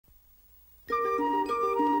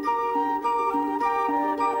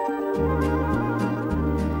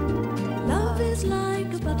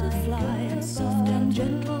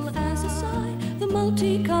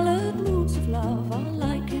multicolored moods of love are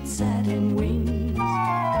like its satin wings.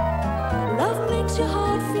 Love makes your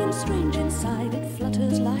heart feel strange inside. It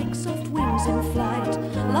flutters like soft wings in flight.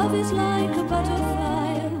 Love is like a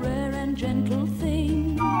butterfly, a rare and gentle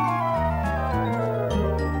thing.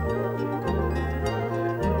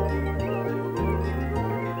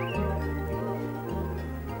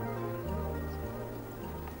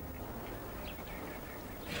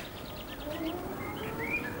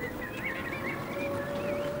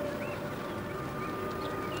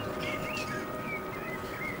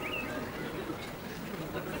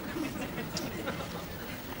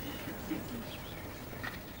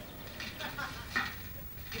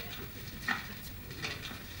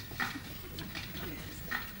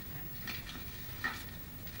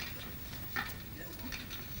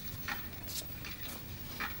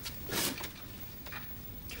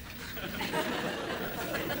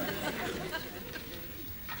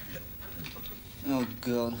 Oh,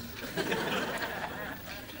 God.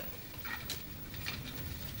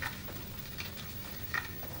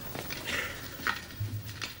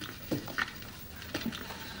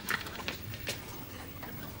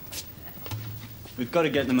 We've got to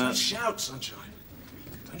get them out. Don't shout, Sunshine.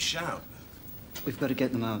 Don't shout. We've got to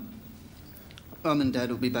get them out. Mum and Dad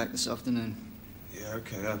will be back this afternoon. Yeah,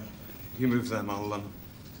 okay. You move them. I'll,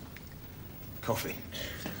 coffee.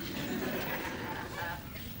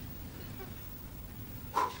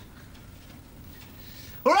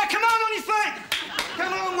 All right, come on your feet!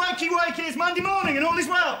 Come on, wakey, wakey, it's Monday morning and all is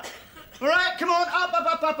well. All right, come on, up, up,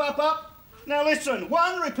 up, up, up, up. Now listen,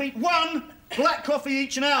 repeat, one black coffee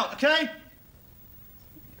each and out, okay?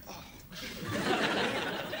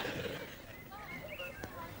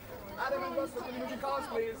 Adam and Russell, can you move your cars,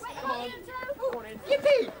 please? Come on. Come on in.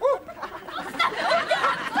 Yippee!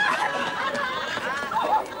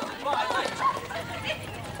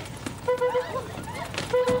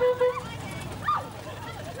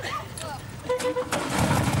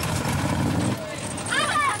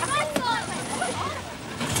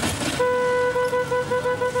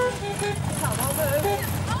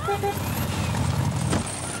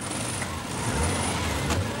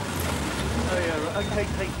 Oh, yeah, right. Okay,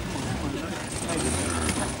 take it.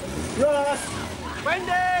 Russ!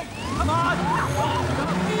 Wendy! Come on!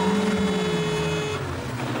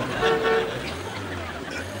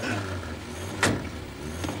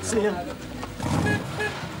 See ya.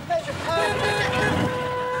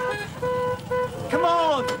 Come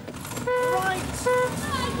on! Right!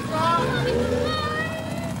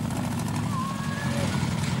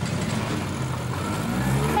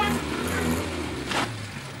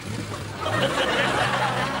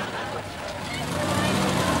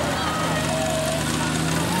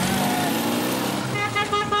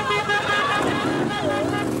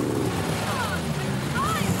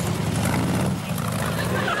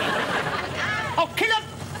 Oh, kill him!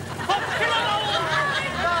 Oh, kill him all!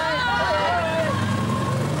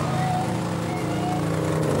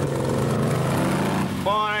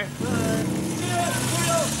 Bye.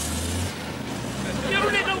 You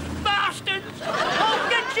little bastards! I'll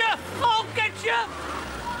get you! I'll get you!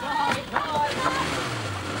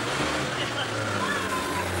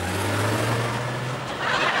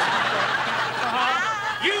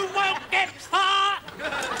 You won't get far!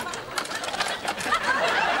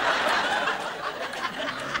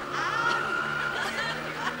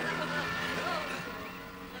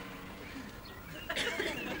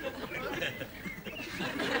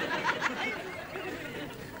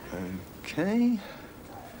 Okay.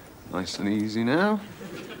 Nice and easy now.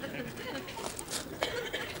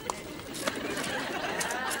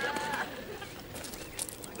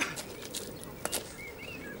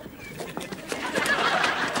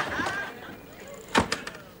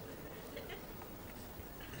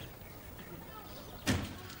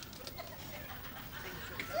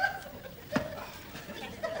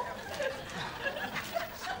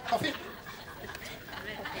 Coffee?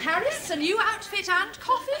 Harris, a new outfit and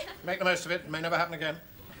coffee? Make the most of it. It may never happen again.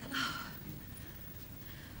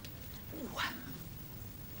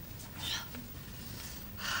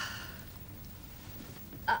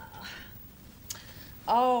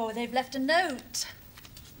 Oh, they've left a note.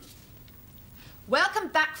 Welcome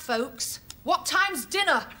back, folks. What time's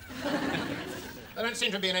dinner? There don't seem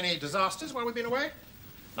to have been any disasters while we've been away.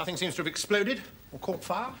 Nothing seems to have exploded or caught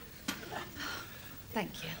fire.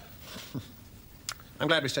 Thank you. I'm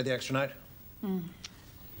glad we stayed the extra night. Mm.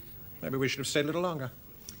 Maybe we should have stayed a little longer.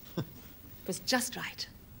 It was just right.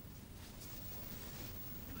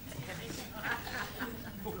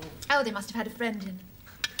 Oh, they must have had a friend in.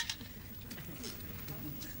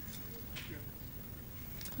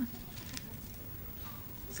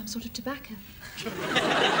 Some sort of tobacco.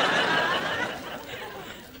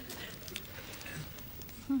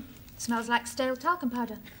 Smells like stale talcum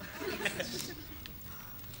powder.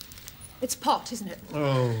 It's pot, isn't it?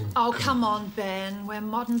 Oh. Oh, come on, Ben. We're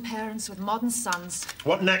modern parents with modern sons.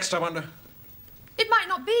 What next, I wonder? It might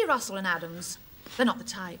not be Russell and Adams. They're not the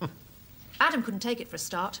type. Adam couldn't take it for a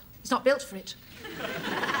start. He's not built for it.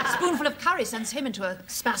 A spoonful of curry sends him into a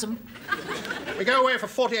spasm. We go away for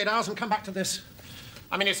 48 hours and come back to this.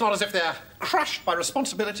 I mean, it's not as if they're crushed by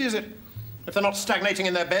responsibility, is it? If they're not stagnating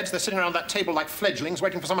in their beds, they're sitting around that table like fledglings,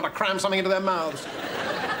 waiting for someone to cram something into their mouths.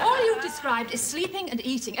 All you've described is sleeping and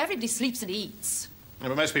eating. Everybody sleeps and eats. Yeah,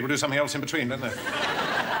 but most people do something else in between, don't they?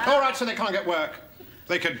 All right, so they can't get work.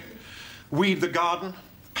 They could weed the garden,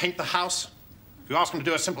 paint the house. If you ask them to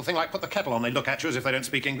do a simple thing like put the kettle on, they look at you as if they don't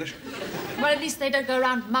speak English. Well, at least they don't go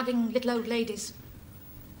around mugging little old ladies.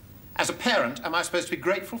 As a parent, am I supposed to be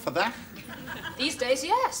grateful for that? These days,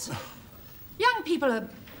 yes. Young people are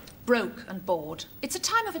broke and bored. It's a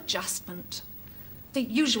time of adjustment. The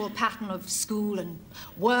usual pattern of school and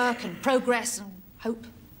work and progress and hope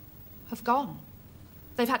have gone.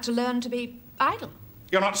 They've had to learn to be idle.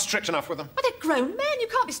 You're not strict enough with them. But they're grown men. You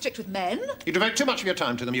can't be strict with men. You devote too much of your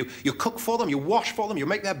time to them. You cook for them, you wash for them, you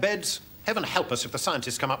make their beds. Heaven help us if the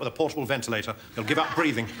scientists come up with a portable ventilator. They'll give up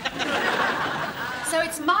breathing. So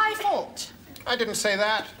it's my fault. I didn't say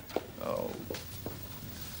that. Oh.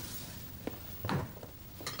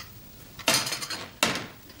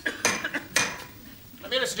 I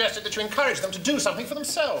merely suggested that you encourage them to do something for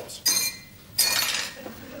themselves.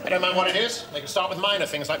 I don't mind what it is. They can start with minor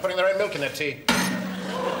things like putting their own milk in their tea.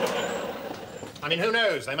 I mean, who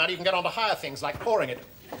knows? They might even get on to higher things like pouring it.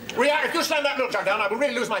 Ria, if you slam that milk jug down, I will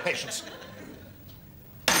really lose my patience.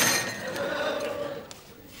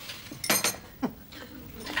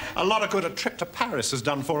 A lot of good a trip to Paris has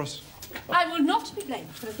done for us. I will not be blamed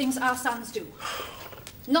for the things our sons do.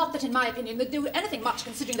 Not that, in my opinion, they do anything much,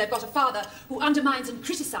 considering they've got a father who undermines and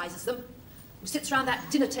criticises them, who sits around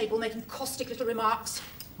that dinner table making caustic little remarks.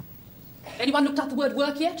 Anyone looked up the word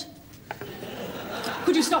work yet?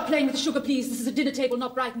 Could you stop playing with the sugar, please? This is a dinner table,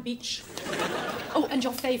 not Brighton Beach. Oh, and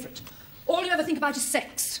your favourite. All you ever think about is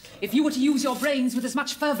sex. If you were to use your brains with as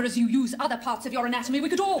much fervour as you use other parts of your anatomy, we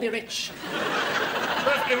could all be rich.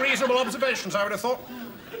 Perfectly reasonable observations, I would have thought.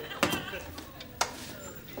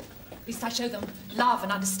 At least I show them love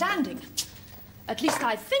and understanding. At least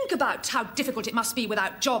I think about how difficult it must be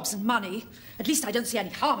without jobs and money. At least I don't see any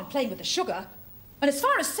harm in playing with the sugar. And as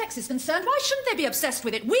far as sex is concerned, why shouldn't they be obsessed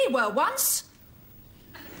with it? We were once.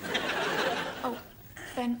 Oh,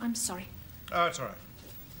 Ben, I'm sorry. Oh, it's all right.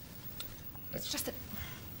 It's just that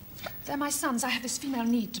they're my sons. I have this female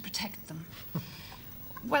need to protect them.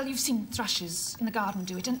 Well, you've seen thrushes in the garden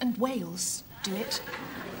do it, and whales do it.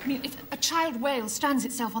 I mean, if a child whale strands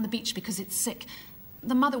itself on the beach because it's sick,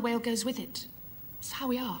 the mother whale goes with it. It's how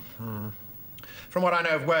we are. From what I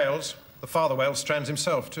know of whales, the father whale strands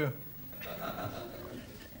himself, too.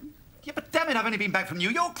 Yeah, but damn it, I've only been back from New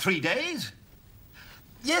York 3 days.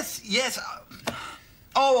 Yes.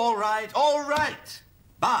 Oh, all right.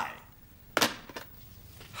 Bye.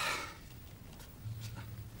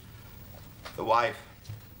 The wife.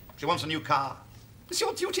 She wants a new car. It's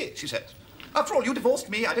your duty, she says. After all, you divorced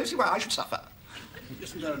me. I don't see why I should suffer.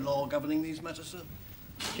 Isn't there a law governing these matters, sir?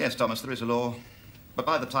 Yes, Thomas, there is a law. But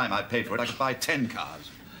by the time I paid for it, I could buy 10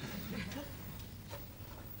 cars.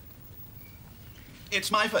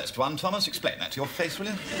 It's my first one, Thomas. Explain that to your face, will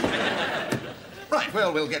you? Right,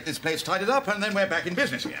 well, we'll get this place tidied up, and then we're back in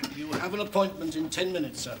business again. You have an appointment in 10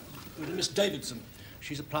 minutes, sir, with Miss Davidson.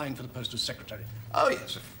 She's applying for the post of secretary. Oh,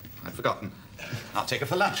 yes. I'd forgotten. I'll take her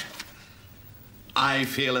for lunch. I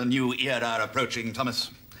feel a new era approaching,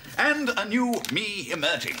 Thomas. And a new me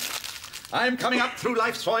emerging. I'm coming up through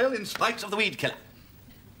life's soil in spite of the weed killer.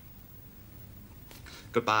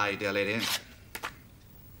 Goodbye, dear lady.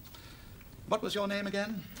 What was your name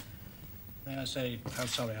again? May I say how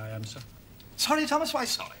sorry I am, sir? Sorry, Thomas, why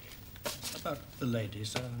sorry? About the lady,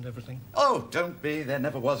 sir, and everything. Oh, don't be. There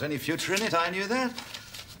never was any future in it. I knew that.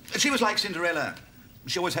 She was like Cinderella.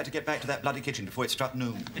 She always had to get back to that bloody kitchen before it struck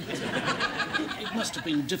noon. It must have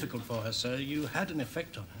been difficult for her, sir. You had an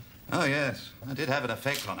effect on her. Oh, yes. I did have an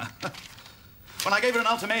effect on her. When I gave her an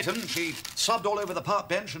ultimatum, she sobbed all over the park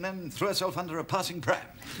bench and then threw herself under a passing pram.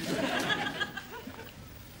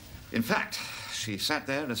 In fact, she sat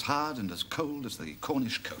there as hard and as cold as the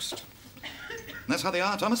Cornish coast. And that's how they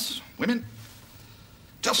are, Thomas. Women.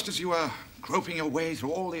 Just as you are groping your way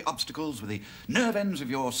through all the obstacles with the nerve ends of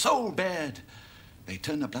your soul bared, they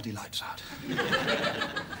turn the bloody lights out.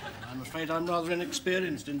 I'm afraid I'm rather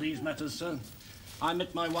inexperienced in these matters, sir. I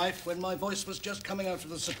met my wife when my voice was just coming out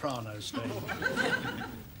of the soprano stage.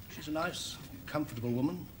 She's a nice, comfortable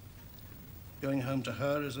woman. Going home to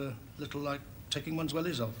her is a little like taking one's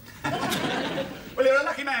wellies off. Well, you're a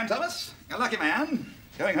lucky man, Thomas. A lucky man.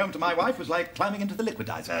 Going home to my wife was like climbing into the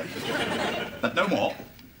liquidizer. But no more.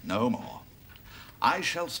 No more. I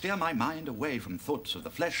shall steer my mind away from thoughts of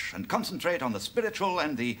the flesh and concentrate on the spiritual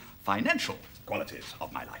and the financial qualities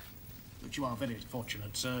of my life. But you are very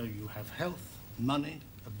fortunate, sir. You have health, money,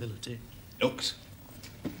 ability. Looks.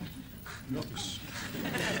 Looks.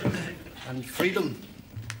 And freedom.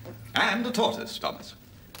 And a tortoise, Thomas.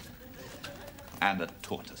 And a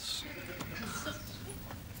tortoise.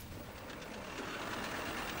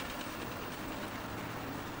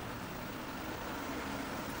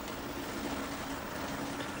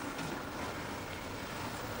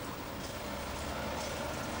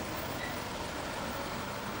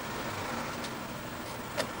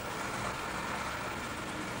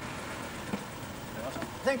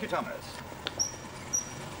 Thank you, Thomas.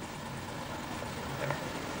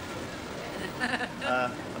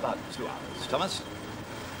 About 2 hours, Thomas.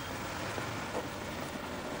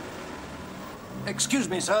 Excuse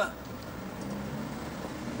me, sir.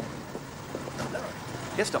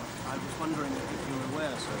 Yes, Tom. I was wondering if you were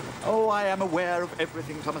aware, sir. Oh, I am aware of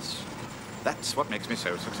everything, Thomas. That's what makes me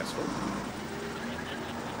so successful.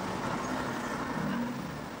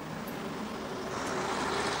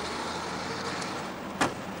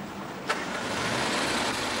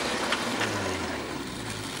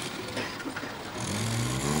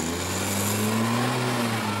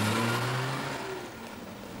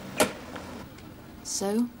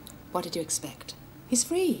 So, what did you expect? He's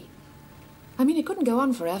free. I mean, it couldn't go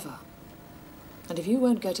on forever. And if you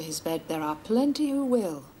won't go to his bed, there are plenty who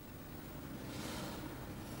will.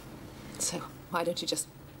 So, why don't you just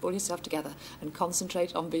pull yourself together and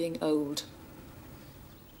concentrate on being old?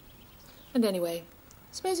 And anyway,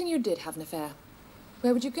 supposing you did have an affair,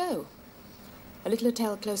 where would you go? A little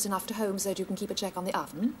hotel close enough to home so that you can keep a check on the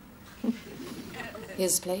oven?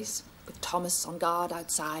 His place, with Thomas on guard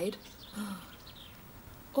outside?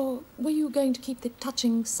 Or were you going to keep the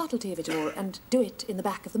touching subtlety of it all and do it in the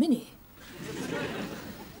back of the Mini?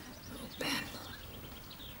 Oh, Ben,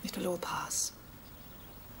 it will all pass.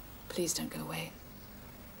 Please don't go away.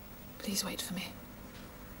 Please wait for me.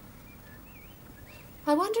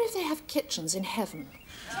 I wonder if they have kitchens in heaven.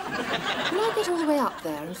 Will I get all the way up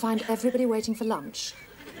there and find everybody waiting for lunch?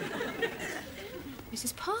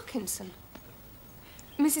 Mrs. Parkinson?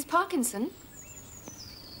 Mrs. Parkinson?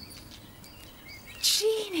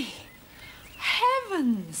 Jeannie!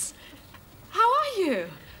 Heavens! How are you?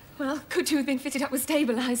 Well, could you have been fitted up with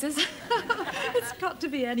stabilisers? It's got to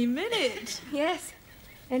be any minute. Yes,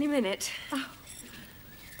 any minute. Oh.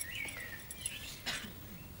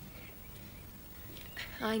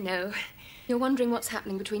 I know. You're wondering what's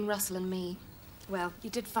happening between Russell and me. Well,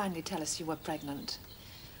 you did finally tell us you were pregnant.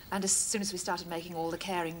 And as soon as we started making all the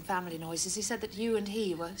caring family noises, he said that you and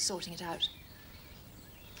he were sorting it out.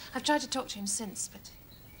 I've tried to talk to him since, but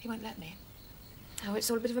he won't let me. Oh,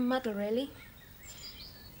 it's all a bit of a muddle, really.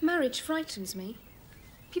 Marriage frightens me.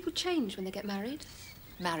 People change when they get married.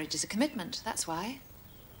 Marriage is a commitment, that's why.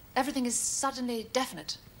 Everything is suddenly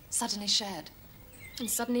definite, suddenly shared. And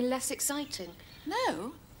suddenly less exciting.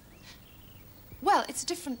 No. Well, it's a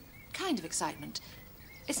different kind of excitement.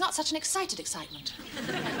 It's not such an excited excitement.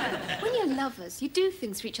 When you're lovers, you do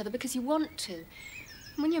things for each other because you want to.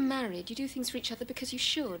 And when you're married, you do things for each other because you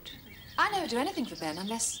should. I never do anything for Ben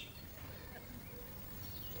unless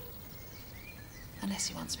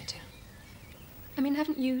he wants me to. I mean,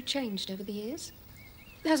 haven't you changed over the years?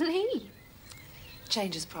 Hasn't he?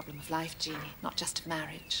 Change is a problem of life, Jeannie, not just of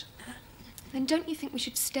marriage. Then don't you think we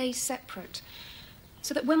should stay separate?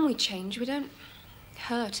 So that when we change, we don't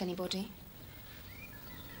hurt anybody?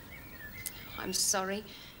 I'm sorry.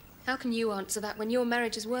 How can you answer that when your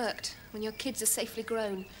marriage has worked, when your kids are safely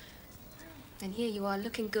grown? And here you are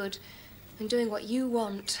looking good and doing what you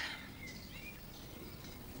want.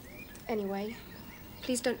 Anyway,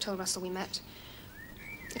 please don't tell Russell we met.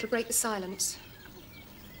 It'll break the silence.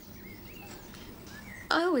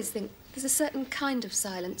 I always think there's a certain kind of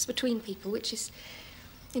silence between people which is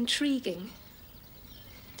intriguing.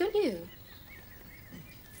 Don't you?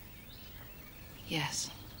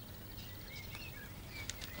 Yes.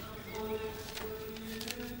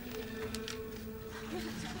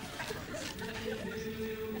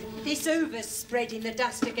 This Hoover's spreading the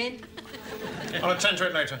dust again. I'll attend to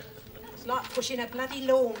it later. It's like pushing a bloody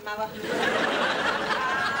lawnmower.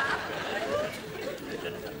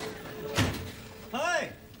 Hi.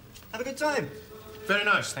 Have a good time. Very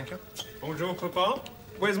nice, thank you. Bonjour, Papa.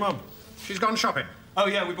 Where's Mum? She's gone shopping. Oh,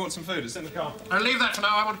 yeah, we bought some food. It's in the car. I'll leave that for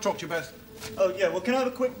now. I want to talk to you both. Oh, yeah, well, can I have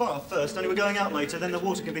a quick bath first? Only we're going out later, then the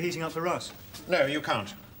water can be heating up for us. No, you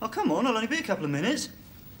can't. Oh, come on, I'll only be a couple of minutes.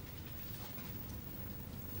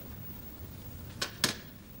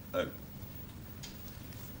 Oh.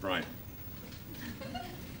 Right.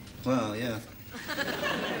 Well, yeah.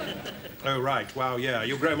 Oh, right. Wow, yeah.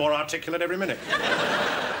 You grow more articulate every minute.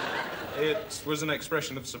 It was an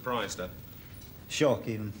expression of surprise, Dad. Shock,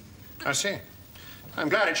 even. I see. I'm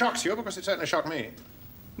glad it shocks you, because it certainly shocked me.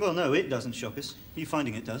 Well, no, it doesn't shock us. You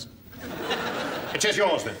finding it does. It is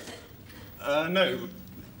yours, then? No.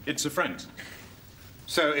 It's a friend.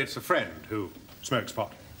 So it's a friend who smokes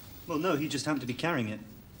pot? Well, no, he just happened to be carrying it.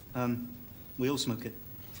 We all smoke it.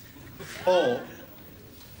 All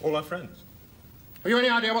our friends. Have you any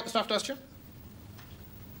idea what the stuff does to you?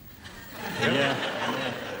 Yeah.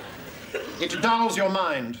 It dulls your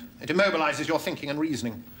mind. It immobilizes your thinking and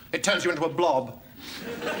reasoning. It turns you into a blob.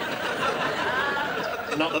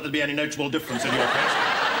 Not that there'd be any noticeable difference in your case.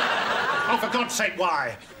 Oh, for God's sake,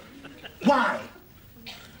 why? Why?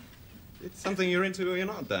 It's something you're into or you're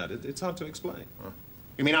not, Dad. It's hard to explain.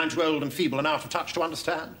 You mean I'm too old and feeble and out of touch to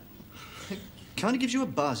understand? Kind of gives you a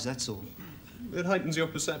buzz, that's all. It heightens your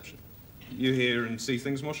perception. You hear and see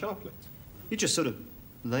things more sharply. You just sort of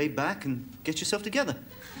lay back and get yourself together.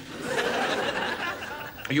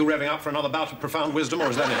 Are you revving up for another bout of profound wisdom, or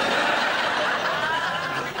is that it?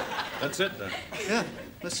 That's it, then. Yeah,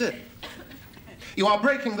 that's it. You are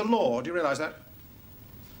breaking the law. Do you realise that?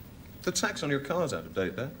 The tax on your car's out of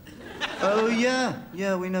date, Dad. Oh, yeah.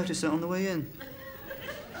 Yeah, we noticed that on the way in.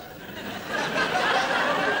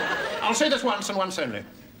 I'll say this once and once only.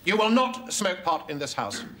 You will not smoke pot in this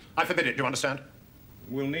house. I forbid it, do you understand?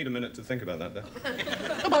 We'll need a minute to think about that, Dad.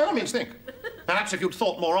 Oh, by all means, think. Perhaps if you'd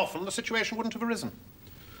thought more often, the situation wouldn't have arisen.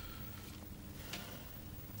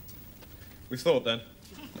 We've thought, then.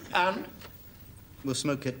 And? We'll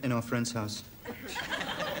smoke it in our friend's house.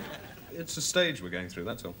 It's a stage we're going through,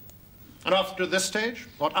 that's all. And after this stage,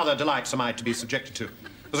 what other delights am I to be subjected to?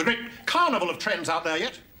 There's a great carnival of trends out there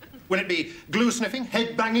yet. Will it be glue sniffing,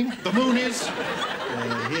 head banging, the Moonies?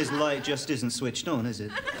 His light just isn't switched on, is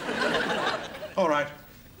it? All right.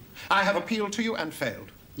 I have appealed to you and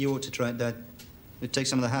failed. You ought to try it, Dad. It'd take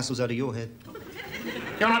some of the hassles out of your head.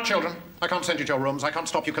 You're not children. I can't send you to your rooms. I can't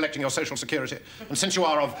stop you collecting your social security. And since you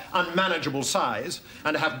are of unmanageable size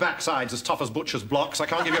and have backsides as tough as butcher's blocks, I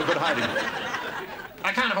can't give you a good hiding.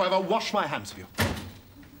 I can, however, wash my hands of you.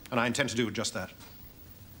 And I intend to do just that.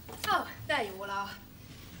 Oh, there you all are.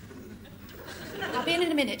 I'll be in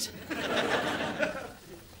a minute.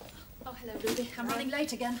 Oh, hello, Ruby. I'm running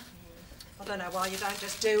late again. I don't know why you don't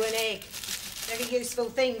just do an egg. Very useful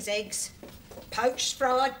things, eggs. Poached,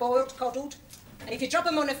 fried, boiled, coddled. And if you drop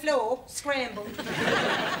them on the floor, scrambled.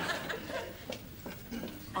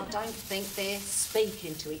 I don't think they're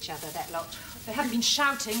speaking to each other, that lot. They haven't been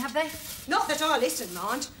shouting, have they? Not that I listen,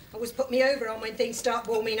 mind. Always put me over on when things start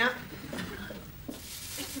warming up.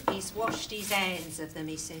 He's washed his hands of the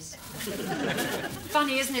missus.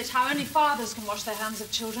 Funny, isn't it, how only fathers can wash their hands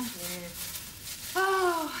of children? Yeah.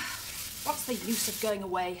 Oh, what's the use of going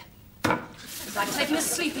away? It's like taking a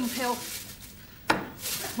sleeping pill.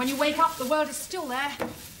 When you wake up, the world is still there.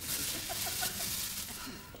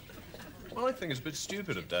 Well, I think it's a bit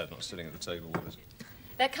stupid of Dad not sitting at the table with us.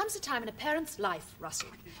 There comes a time in a parent's life, Russell,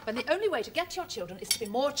 when the only way to get to your children is to be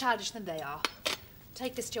more childish than they are.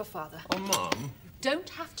 Take this to your father. Oh, Mum. You don't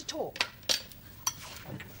have to talk.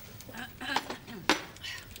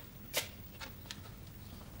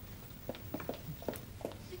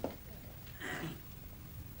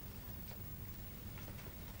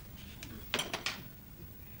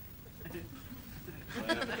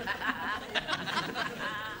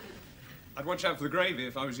 I'd watch out for the gravy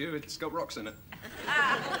if I was you. It's got rocks in it.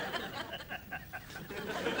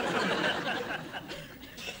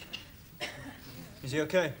 Is he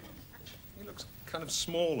okay? He looks kind of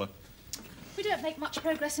smaller. We don't make much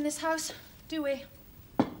progress in this house, do we?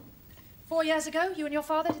 4 years ago, you and your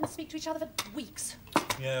father didn't speak to each other for weeks.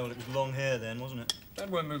 Yeah, well, it was long hair then, wasn't it? Dad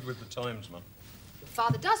won't move with the times, Mum. Your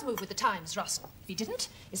father does move with the times, Russell. If he didn't,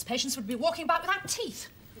 his patients would be walking about without teeth.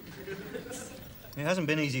 It hasn't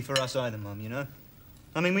been easy for us either, Mum, you know.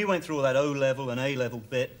 I mean, we went through all that O-level and A-level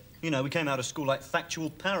bit. You know, we came out of school like factual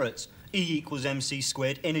parrots.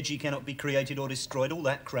 E=mc², energy cannot be created or destroyed, all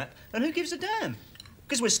that crap. And who gives a damn?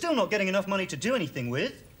 Because we're still not getting enough money to do anything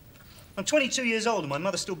with. I'm 22 years old and my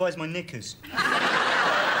mother still buys my knickers.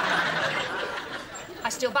 I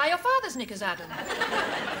still buy your father's knickers, Adam.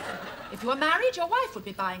 If you were married, your wife would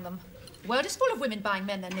be buying them. The world is full of women buying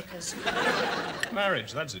men their knickers.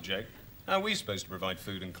 Marriage, that's a joke. How are we supposed to provide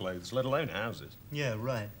food and clothes, let alone houses? Yeah,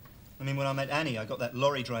 right. I mean, when I met Annie, I got that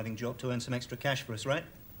lorry driving job to earn some extra cash for us, right?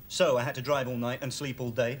 So I had to drive all night and sleep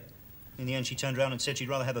all day. In the end, she turned around and said she'd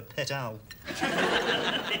rather have a pet owl.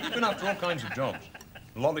 You've been after all kinds of jobs.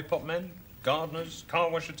 Lollipop men, gardeners, car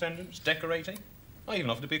wash attendants, decorating. I even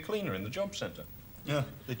offered to be a cleaner in the job centre. Oh,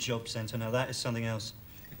 the job centre. Now, that is something else.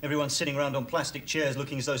 Everyone's sitting around on plastic chairs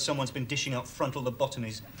looking as though someone's been dishing out frontal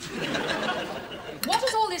lobotomies. What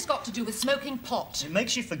has all this got to do with smoking pot? It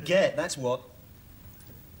makes you forget, that's what.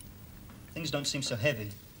 Things don't seem so heavy.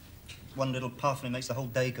 One little puff and it makes the whole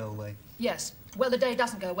day go away. Yes. Well, the day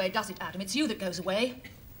doesn't go away, does it, Adam? It's you that goes away.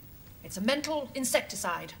 It's a mental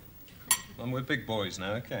insecticide. And we're big boys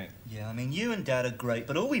now, okay? Yeah, I mean, you and Dad are great,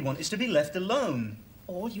 but all we want is to be left alone.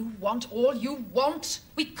 All you want, all you want?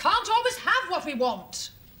 We can't always have what we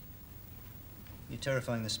want. You're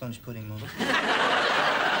terrifying the sponge pudding, Mother.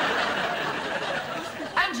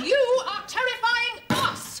 And you are terrifying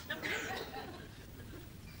us!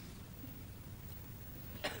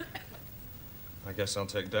 I guess I'll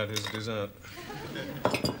take Dad his dessert.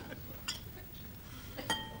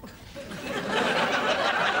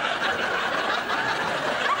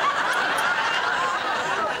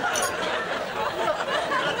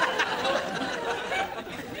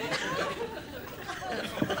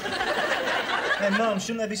 Hey, Mum,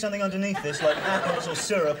 shouldn't there be something underneath this, like apples or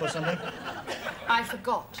syrup or something? I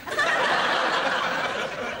forgot.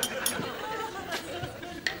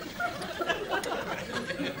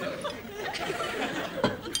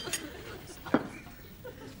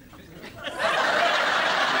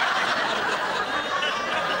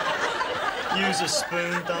 Use a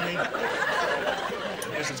spoon, dummy. I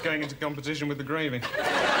guess it's going into competition with the gravy.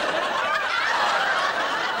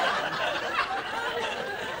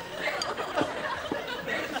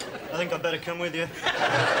 I think I'd better come with you.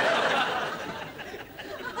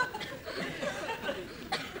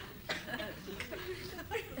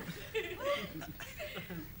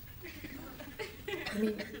 You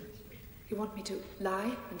mean, you want me to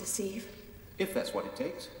lie and deceive? If that's what it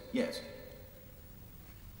takes, yes.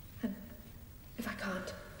 And if I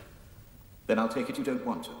can't? Then I'll take it you don't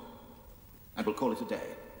want to. And we'll call it a day.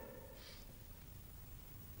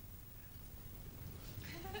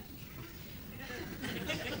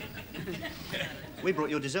 We brought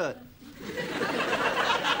your dessert.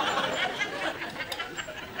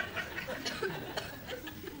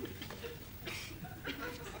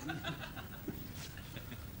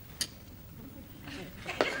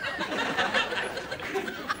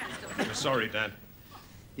 We're sorry, Dad.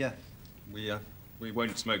 Yeah. We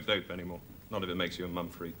won't smoke dope anymore. Not if it makes you a mum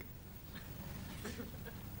freak.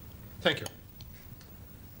 Thank you.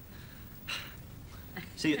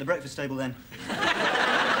 See you at the breakfast table, then.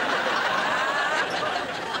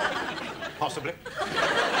 Possibly.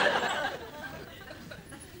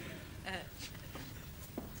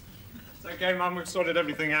 It's okay, Mum, we've sorted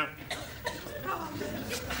everything out.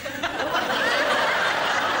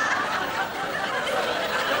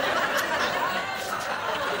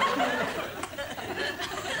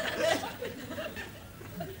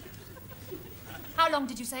 How long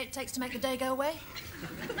did you say it takes to make the day go away?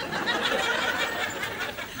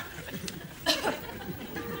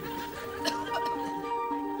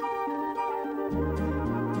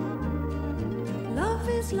 Love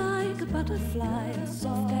is like a butterfly,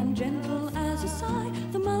 soft and gentle as a sigh.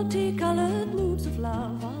 The multicolored moods of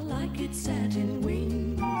love are like its satin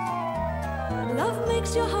wings. Love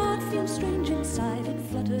makes your heart feel strange inside. It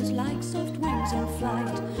flutters like soft wings in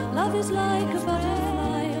flight. Love is like a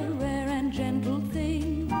butterfly, a rare and gentle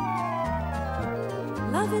thing.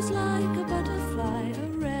 Love is like a butterfly.